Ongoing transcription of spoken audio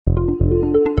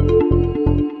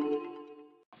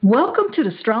Welcome to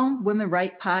the Strong Women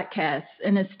Write podcast,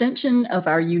 an extension of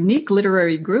our unique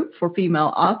literary group for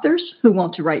female authors who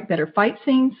want to write better fight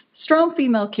scenes, strong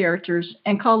female characters,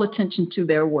 and call attention to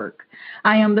their work.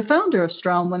 I am the founder of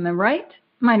Strong Women Write.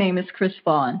 My name is Chris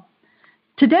Vaughn.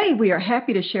 Today, we are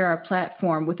happy to share our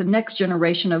platform with the next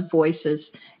generation of voices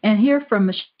and hear from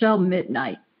Michelle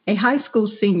Midnight, a high school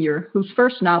senior whose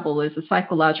first novel is a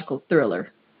psychological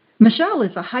thriller. Michelle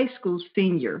is a high school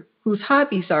senior whose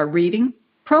hobbies are reading,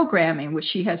 programming, which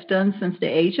she has done since the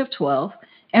age of 12,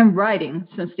 and writing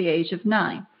since the age of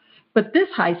 9. But this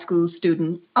high school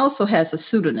student also has a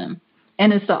pseudonym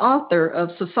and is the author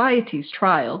of Society's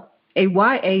Trial, a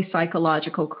YA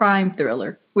psychological crime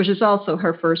thriller, which is also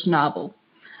her first novel.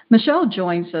 Michelle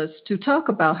joins us to talk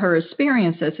about her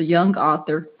experience as a young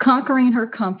author, conquering her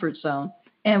comfort zone,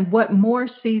 and what more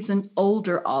seasoned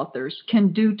older authors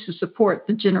can do to support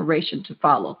the generation to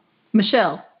follow.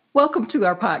 Michelle, welcome to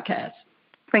our podcast.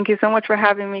 Thank you so much for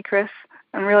having me, Chris.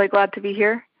 I'm really glad to be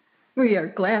here. We are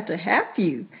glad to have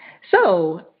you.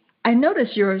 So, I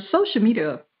noticed your social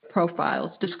media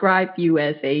profiles describe you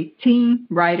as a teen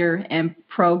writer and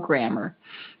programmer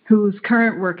whose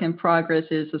current work in progress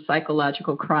is a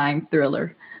psychological crime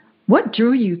thriller. What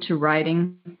drew you to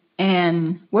writing,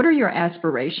 and what are your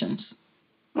aspirations?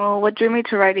 Well, what drew me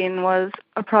to writing was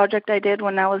a project I did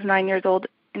when I was 9 years old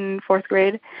in fourth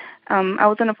grade. I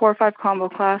was in a 4 or 5 combo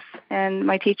class, and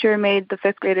my teacher made the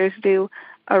fifth graders do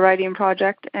a writing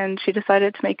project, and she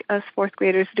decided to make us fourth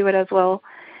graders do it as well.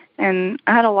 And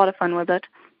I had a lot of fun with it.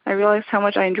 I realized how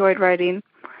much I enjoyed writing,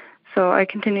 so I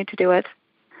continued to do it.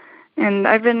 And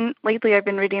lately I've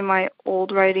been reading my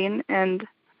old writing, and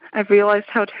I've realized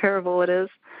how terrible it is.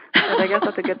 But I guess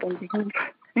that's a good thing because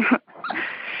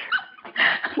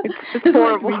it's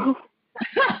horrible.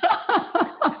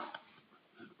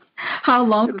 How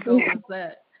long ago was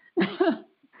that?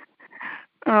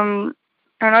 And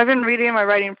I've been reading my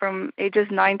writing from ages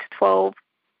 9 to 12,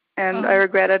 and I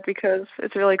regret it because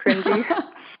it's really cringy.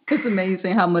 It's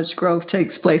amazing how much growth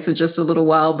takes place in just a little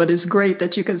while, but it's great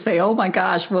that you can say, oh my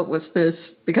gosh, what was this?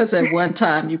 Because at one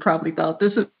time you probably thought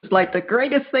this is like the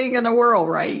greatest thing in the world,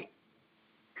 right?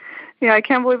 Yeah, I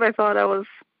can't believe I thought I was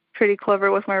pretty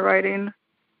clever with my writing.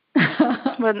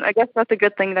 But I guess that's a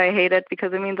good thing that I hate it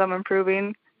because it means I'm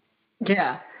improving.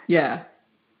 Yeah.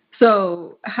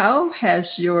 So how has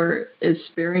your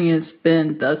experience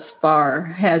been thus far?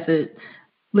 Has it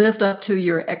lived up to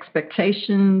your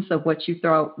expectations of what you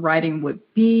thought writing would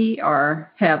be,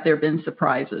 or have there been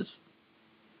surprises?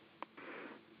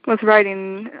 With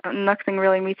writing, nothing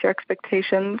really meets your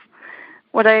expectations.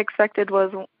 What I expected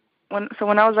was, when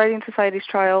I was writing Society's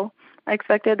Trial, I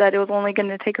expected that it was only going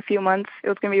to take a few months. It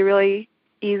was going to be really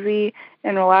easy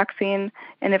and relaxing,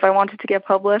 and if I wanted to get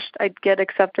published, I'd get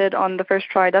accepted on the first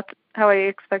try. That's how I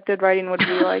expected writing would be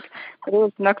like, but it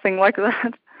was nothing like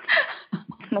that.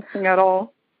 Nothing at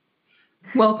all.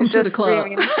 Welcome to the club.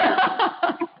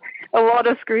 A lot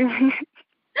of screaming.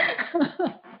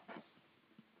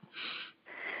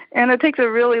 And it takes a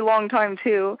really long time,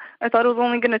 too. I thought it was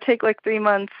only going to take like 3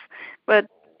 months, but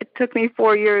it took me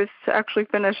 4 years to actually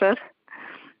finish it.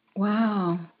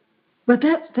 Wow. But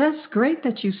that's great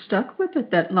that you stuck with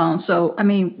it that long. So, I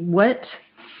mean,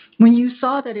 when you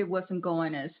saw that it wasn't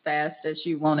going as fast as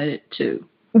you wanted it to,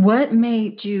 what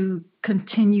made you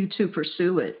continue to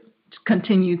pursue it,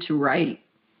 continue to write?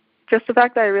 Just the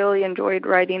fact that I really enjoyed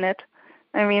writing it.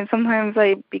 I mean, sometimes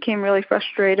I became really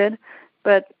frustrated,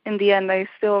 but in the end, I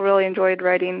still really enjoyed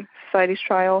writing Society's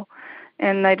Trial,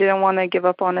 and I didn't want to give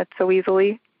up on it so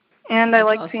easily. And I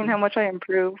liked seeing how much I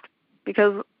improved,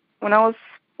 because when I was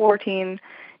 14,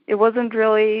 it wasn't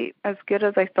really as good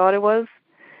as I thought it was.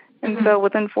 And so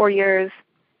within 4 years,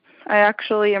 I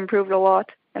actually improved a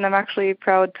lot, and I'm actually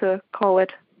proud to call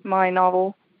it my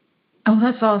novel. Oh,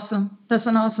 that's awesome. That's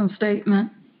an awesome statement.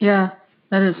 Yeah,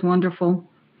 that is wonderful,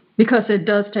 because it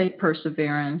does take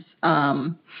perseverance.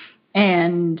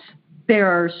 And there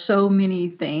are so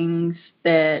many things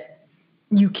that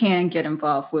you can get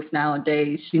involved with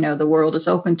nowadays. You know, the world is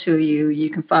open to you. You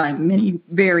can find many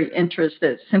very interests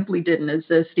that simply didn't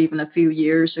exist even a few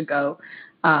years ago.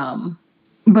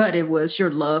 But it was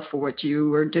your love for what you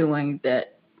were doing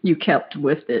that you kept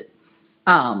with it.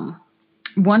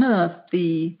 One of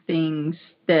the things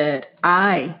that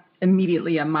I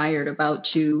immediately admired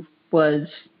about you was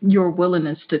your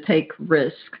willingness to take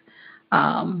risk.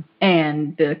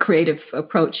 And the creative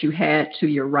approach you had to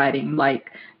your writing, like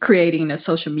creating a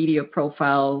social media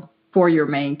profile for your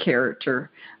main character.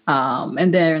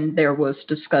 And then there was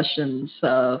discussions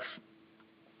of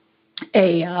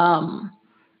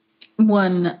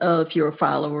one of your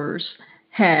followers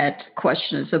had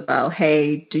questions about,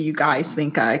 hey, do you guys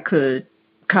think I could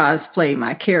cosplay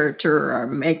my character or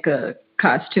make a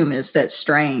costume? Is that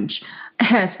strange?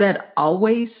 Has that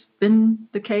always been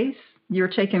the case? You're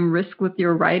taking risk with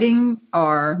your writing,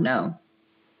 or no?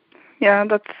 Yeah,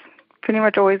 that's pretty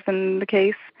much always been the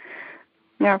case.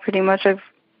 Yeah, pretty much. I've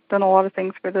done a lot of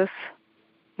things for this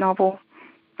novel.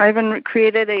 I even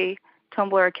created a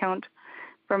Tumblr account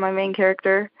for my main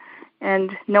character,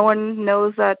 and no one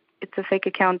knows that it's a fake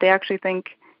account. They actually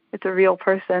think it's a real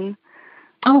person.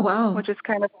 Oh wow! Which is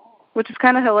kind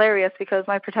of hilarious because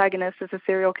my protagonist is a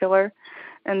serial killer,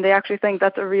 and they actually think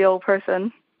that's a real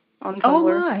person on Tumblr.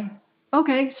 Oh my!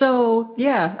 Okay, so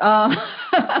yeah.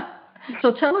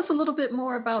 So tell us a little bit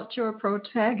more about your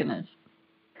protagonist.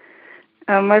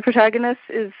 My protagonist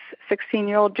is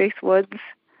 16-year-old Jace Woods.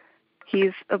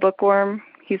 He's a bookworm.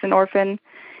 He's an orphan.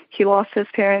 He lost his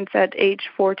parents at age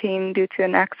 14 due to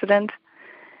an accident.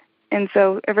 And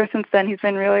so ever since then, he's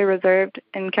been really reserved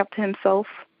and kept to himself.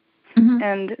 Mm-hmm.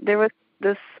 And there was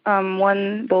this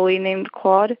one bully named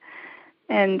Claude,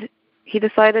 and he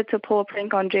decided to pull a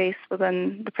prank on Jace, but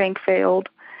then the prank failed,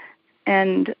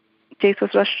 and Jace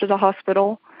was rushed to the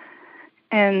hospital.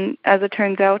 And as it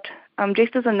turns out,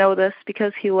 Jace doesn't know this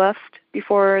because he left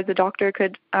before the doctor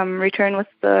could return with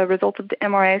the results of the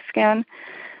MRI scan.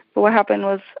 But what happened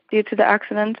was, due to the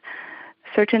accident,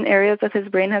 certain areas of his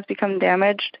brain has become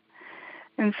damaged.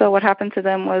 And so what happened to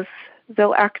them was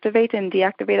they'll activate and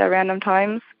deactivate at random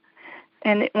times.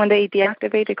 And when they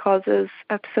deactivate, it causes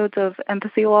episodes of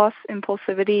empathy loss,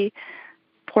 impulsivity,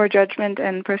 poor judgment,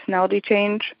 and personality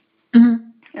change. Mm-hmm.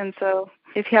 And so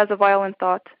if he has a violent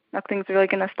thought, nothing's really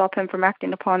going to stop him from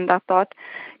acting upon that thought.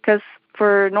 Because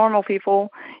for normal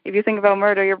people, if you think about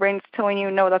murder, your brain's telling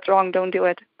you, no, that's wrong, don't do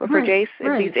it. But for Jace,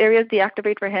 if these areas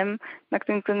deactivate for him,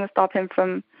 nothing's going to stop him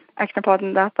from acting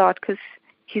upon that thought because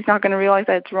he's not going to realize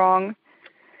that it's wrong.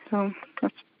 So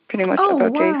that's pretty much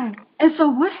about Jace. And so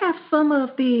what have some of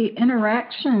the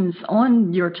interactions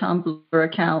on your Tumblr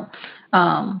account,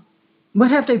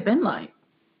 what have they been like?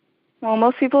 Well,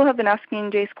 most people have been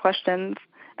asking Jace questions.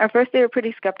 At first, they were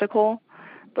pretty skeptical,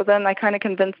 but then I kind of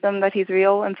convinced them that he's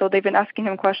real, and so they've been asking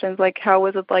him questions like, how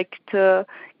is it like to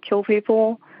kill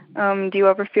people? Do you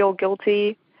ever feel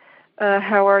guilty?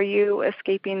 How are you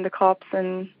escaping the cops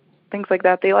and things like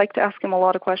that? They like to ask him a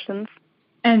lot of questions.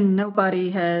 And nobody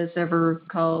has ever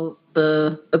called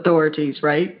the authorities,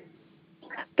 right?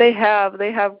 They have.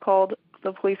 They have called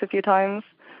the police a few times.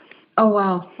 Oh,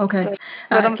 wow. Okay.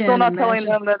 But I'm still not telling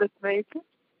them that it's fake.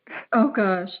 Oh,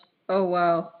 gosh. Oh,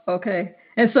 wow. Okay.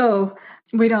 And so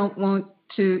we don't want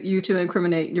you to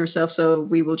incriminate yourself, so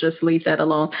we will just leave that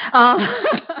alone.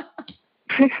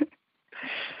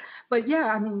 But, yeah,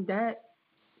 I mean, that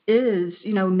is,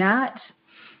 not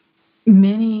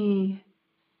many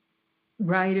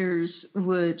writers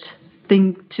would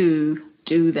think to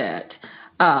do that.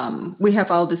 We have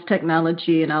all this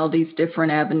technology and all these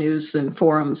different avenues and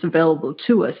forums available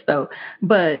to us, though.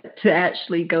 But to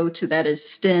actually go to that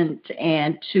extent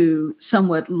and to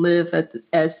somewhat live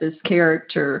as this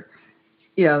character,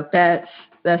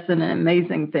 that's an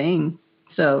amazing thing.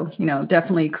 So,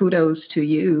 definitely kudos to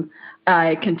you.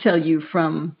 I can tell you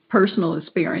from personal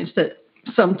experience that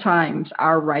sometimes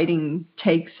our writing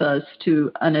takes us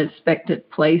to unexpected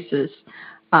places.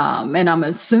 And I'm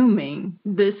assuming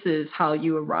this is how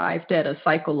you arrived at a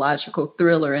psychological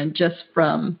thriller. And just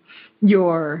from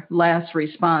your last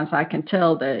response, I can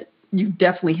tell that you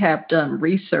definitely have done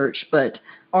research. But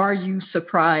are you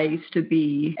surprised to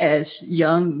be as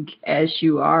young as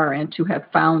you are and to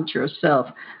have found yourself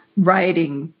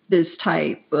writing this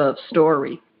type of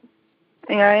story?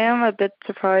 Yeah, I am a bit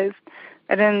surprised.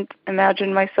 I didn't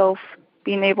imagine myself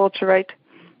being able to write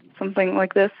something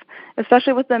like this,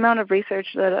 especially with the amount of research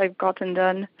that I've gotten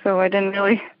done. So I didn't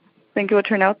really think it would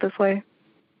turn out this way.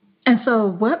 And so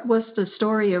what was the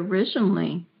story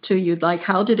originally to you? Like,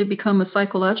 how did it become a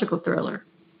psychological thriller?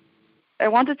 I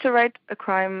wanted to write a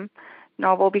crime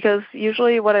novel because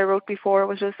usually what I wrote before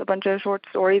was just a bunch of short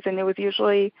stories, and it was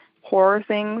usually horror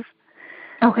things.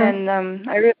 Okay. And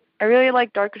I really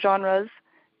like dark genres,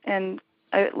 and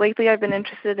lately I've been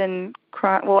interested in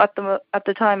crime. Well, at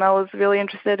the time I was really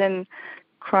interested in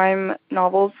crime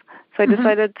novels, so I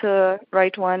decided to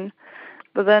write one.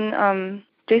 But then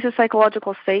Jace's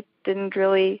psychological state didn't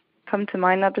really come to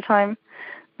mind at the time.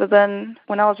 But then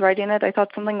when I was writing it, I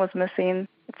thought something was missing.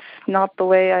 It's not the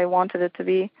way I wanted it to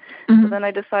be. So then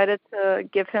I decided to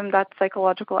give him that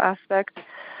psychological aspect,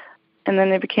 and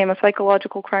then it became a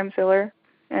psychological crime thriller,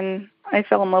 and I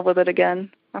fell in love with it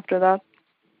again after that.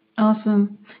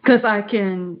 Awesome, because I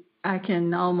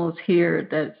can almost hear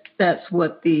that's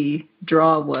what the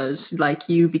draw was. Like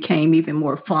you became even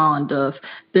more fond of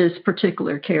this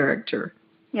particular character.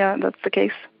 Yeah, that's the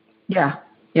case. Yeah,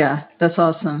 that's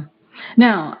awesome.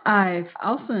 Now, I've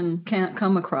often can't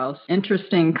come across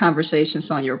interesting conversations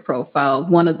on your profile.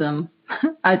 One of them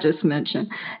I just mentioned,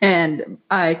 and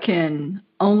I can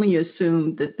only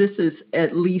assume that this is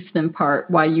at least in part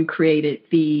why you created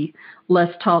the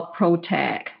Let's Talk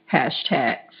ProTag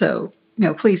hashtag. So,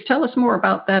 please tell us more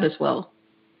about that as well.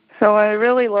 So I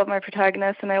really love my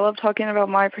protagonist, and I love talking about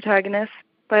my protagonist,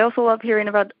 but I also love hearing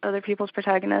about other people's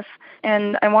protagonists.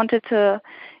 And I wanted to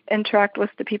interact with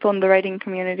the people in the writing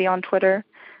community on Twitter.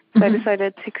 So I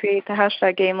decided to create the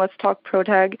hashtag game, Let's Talk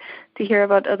ProTag, to hear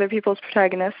about other people's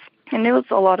protagonists. And it was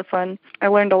a lot of fun. I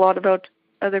learned a lot about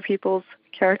other people's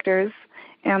characters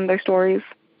and their stories.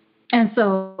 And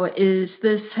so is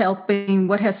this helping?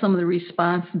 What has some of the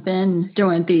response been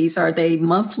during these? Are they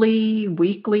monthly,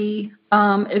 weekly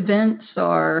events,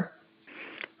 or?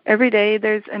 Every day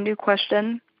there's a new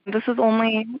question. It's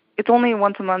only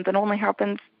once a month. It only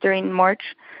happens during March.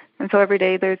 And so every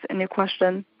day there's a new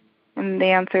question, and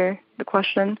they answer the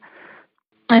question.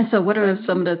 And so what are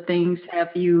some of the things have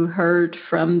you heard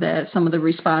from that, some of the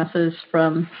responses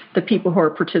from the people who are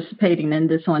participating in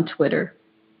this on Twitter?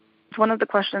 One of the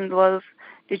questions was,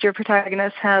 did your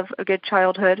protagonist have a good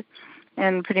childhood?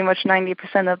 And pretty much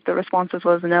 90% of the responses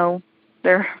was no.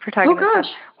 Their protagonist had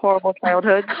horrible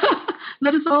childhood.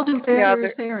 Let us all do better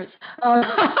as parents.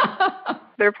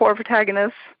 They're poor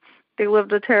protagonists. They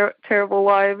lived terrible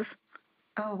lives.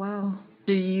 Oh, wow.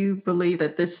 Do you believe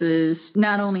that this is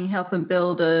not only helping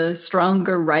build a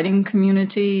stronger writing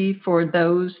community for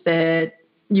those that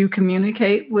you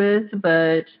communicate with,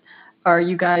 but are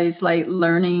you guys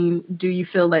learning? Do you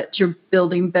feel that you're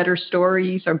building better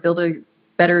stories or building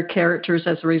better characters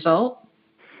as a result?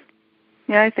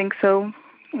 Yeah, I think so.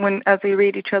 As we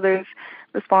read each other's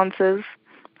responses,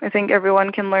 I think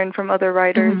everyone can learn from other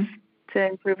writers to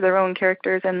improve their own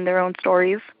characters and their own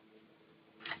stories.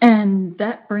 And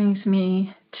that brings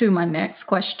me to my next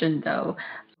question, though.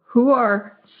 Who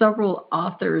are several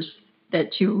authors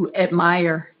that you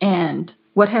admire, and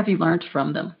what have you learned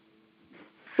from them?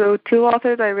 So 2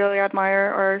 authors I really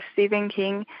admire are Stephen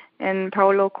King and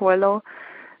Paulo Coelho.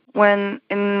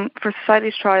 For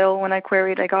Society's Trial, when I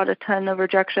queried, I got a ton of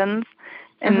rejections,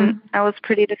 and I was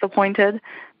pretty disappointed.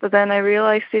 But then I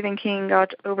realized Stephen King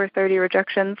got over 30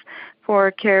 rejections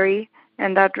for Carrie,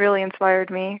 and that really inspired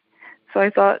me.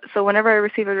 So whenever I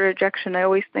receive a rejection, I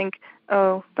always think,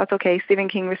 oh, that's okay. Stephen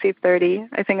King received 30.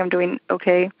 I think I'm doing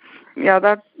okay. Yeah,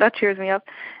 that cheers me up.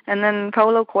 And then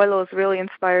Paulo Coelho is really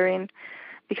inspiring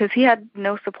because he had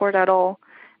no support at all.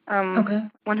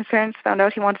 When his parents found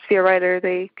out he wanted to be a writer,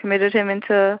 they committed him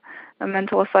into a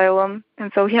mental asylum,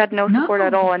 and so he had no support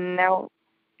at all. And now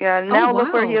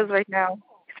look where he is right now.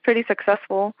 He's pretty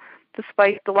successful,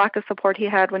 despite the lack of support he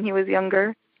had when he was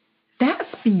younger. That's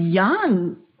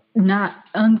beyond not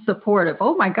unsupportive.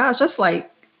 Oh my gosh, that's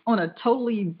on a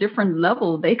totally different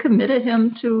level. They committed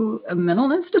him to a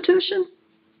mental institution?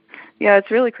 Yeah,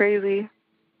 it's really crazy.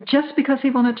 Just because he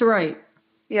wanted to write?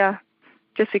 Yeah,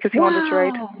 just because he wanted to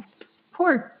write.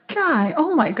 Poor guy.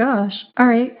 Oh my gosh. All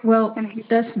right, well,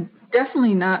 that's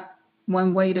definitely not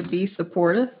one way to be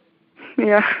supportive.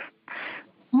 Yeah.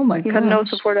 Oh my gosh. He had no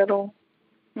support at all.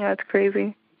 Yeah, it's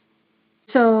crazy.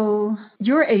 So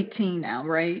you're 18 now,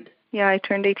 right? Yeah, I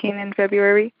turned 18 in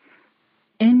February.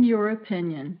 In your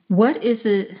opinion, what is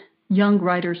it young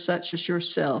writers such as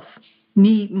yourself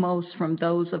need most from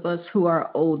those of us who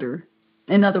are older?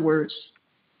 In other words,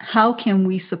 how can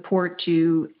we support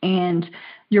you and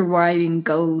your writing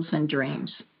goals and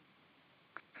dreams?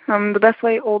 The best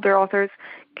way older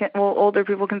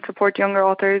people can support younger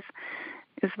authors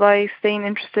is by staying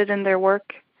interested in their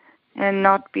work and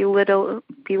not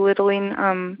belittling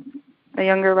a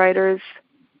younger writer's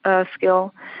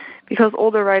skill. Because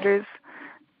older writers,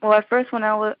 at first when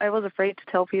I was afraid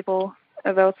to tell people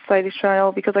about Society's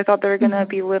Trial because I thought they were going to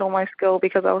belittle my skill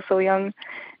because I was so young,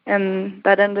 and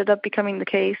that ended up becoming the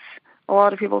case. A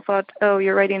lot of people thought, oh,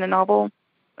 you're writing a novel?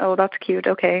 Oh, that's cute,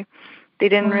 okay. They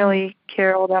didn't really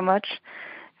care all that much.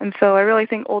 And so I really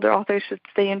think older authors should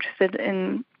stay interested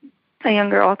in a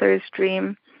younger author's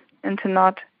dream and to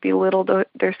not belittle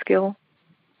their skill.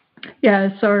 Yeah,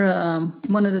 it's sort of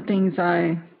one of the things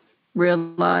I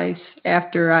realized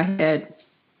after I had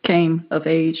came of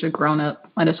age or grown up,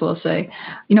 might as well say.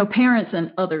 Parents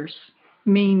and others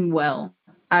mean well.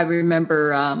 I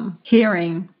remember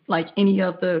hearing any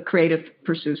of the creative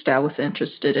pursuits that I was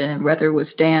interested in, whether it was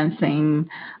dancing,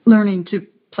 learning to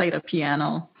play the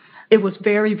piano. It was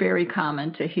very, very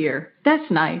common to hear,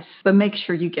 that's nice, but make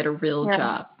sure you get a real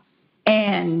job.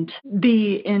 And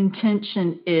the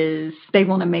intention is they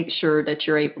want to make sure that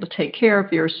you're able to take care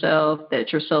of yourself,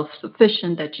 that you're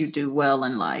self-sufficient, that you do well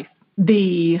in life.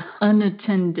 The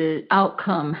unintended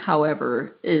outcome,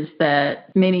 however, is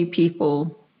that many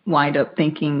people wind up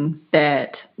thinking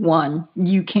that, one,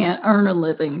 you can't earn a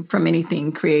living from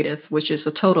anything creative, which is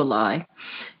a total lie,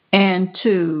 and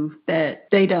two, that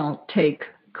they don't take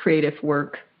creative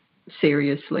work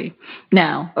seriously.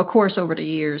 Now, of course, over the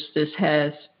years, this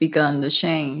has begun to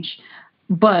change,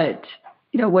 but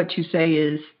what you say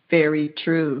is very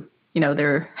true.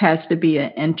 There has to be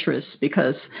an interest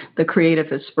because the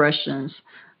creative expressions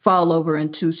fall over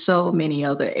into so many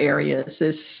other areas.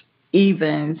 It's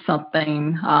even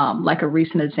something like a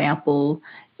recent example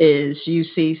is you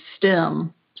see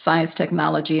STEM, science,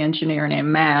 technology, engineering,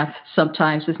 and math,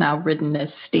 sometimes is now written as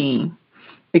STEAM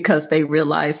because they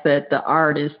realize that the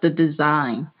art is the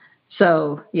design.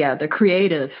 So, yeah, the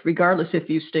creative, regardless if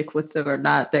you stick with it or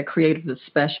not, that creative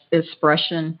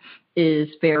expression is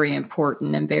very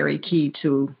important and very key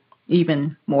to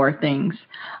even more things.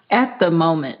 At the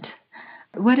moment,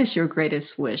 what is your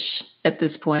greatest wish at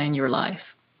this point in your life?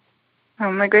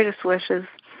 My greatest wish is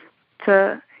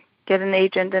to get an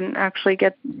agent and actually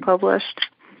get published.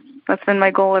 That's been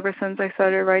my goal ever since I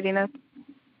started writing it.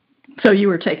 So you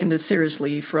were taking this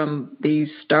seriously from the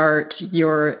start.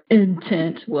 Your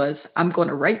intent was, I'm going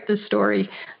to write this story,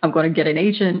 I'm going to get an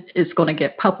agent, it's going to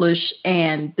get published,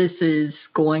 and this is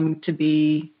going to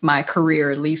be my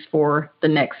career, at least for the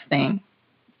next thing.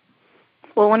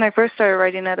 Well, when I first started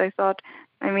writing it, I thought,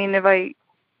 if I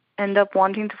end up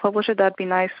wanting to publish it, that'd be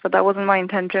nice, but that wasn't my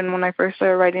intention when I first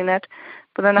started writing it.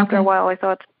 But then after a while, I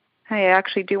thought, hey, I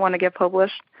actually do want to get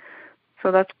published.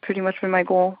 So that's pretty much been my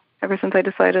goal ever since I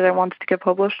decided I wanted to get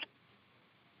published.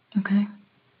 Okay.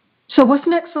 So what's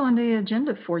next on the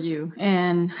agenda for you,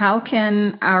 and how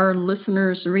can our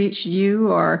listeners reach you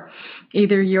or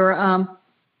either your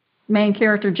main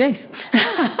character, Jace?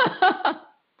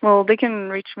 Well, they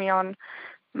can reach me on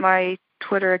my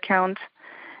Twitter account,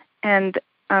 and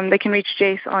they can reach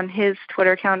Jace on his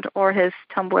Twitter account or his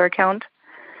Tumblr account.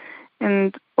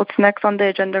 And what's next on the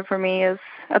agenda for me is,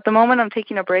 at the moment, I'm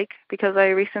taking a break because I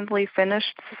recently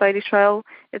finished Society's Trial.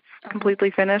 It's completely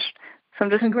finished. So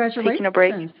I'm just taking a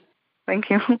break.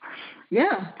 Thank you.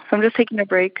 Yeah. So I'm just taking a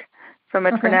break from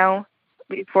it for now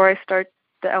before I start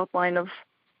the outline of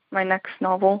my next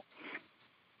novel.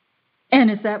 And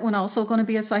is that one also going to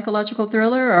be a psychological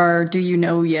thriller, or do you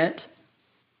know yet?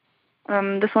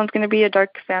 This one's going to be a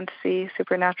dark fantasy,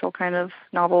 supernatural kind of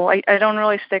novel. I don't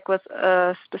really stick with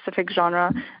a specific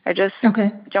genre. I just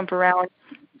jump around.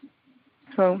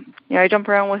 So, I jump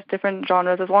around with different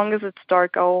genres. As long as it's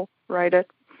dark, I'll write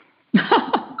it.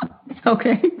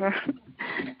 Okay.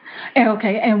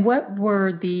 Okay. And what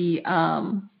were the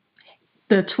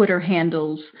Twitter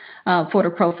handles for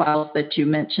the profiles that you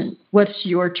mentioned? What's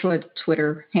your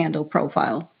Twitter handle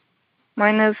profile?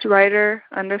 Mine is writer_by_night,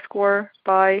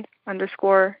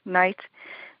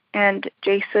 and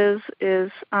Jace's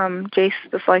is Jace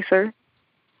the Slicer.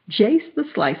 Jace the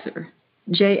Slicer,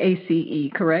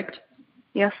 Jace, correct?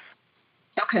 Yes.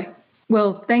 Okay.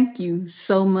 Well, thank you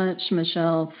so much,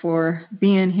 Michelle, for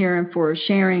being here and for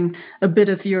sharing a bit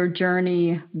of your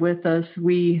journey with us.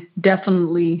 We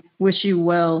definitely wish you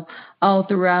well all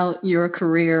throughout your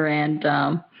career and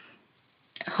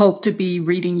hope to be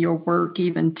reading your work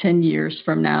even 10 years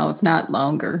from now, if not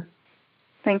longer.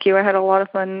 Thank you. I had a lot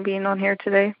of fun being on here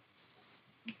today.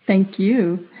 Thank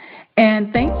you.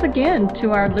 And thanks again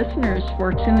to our listeners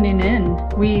for tuning in.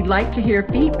 We like to hear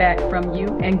feedback from you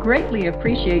and greatly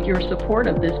appreciate your support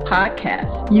of this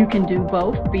podcast. You can do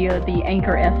both via the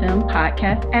Anchor FM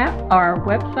podcast app, our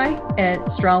website at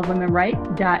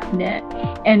strongwomenwrite.net.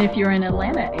 And if you're in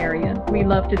Atlanta area, we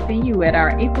love to see you at our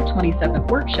April 27th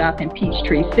workshop in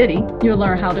Peachtree City. You'll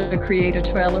learn how to create a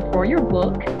trailer for your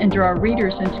book and draw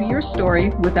readers into your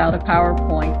story without a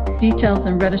PowerPoint. Details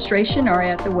and registration are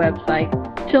at the website.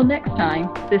 Till next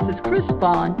time, this is Chris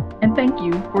Vaughn, and thank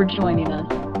you for joining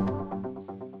us.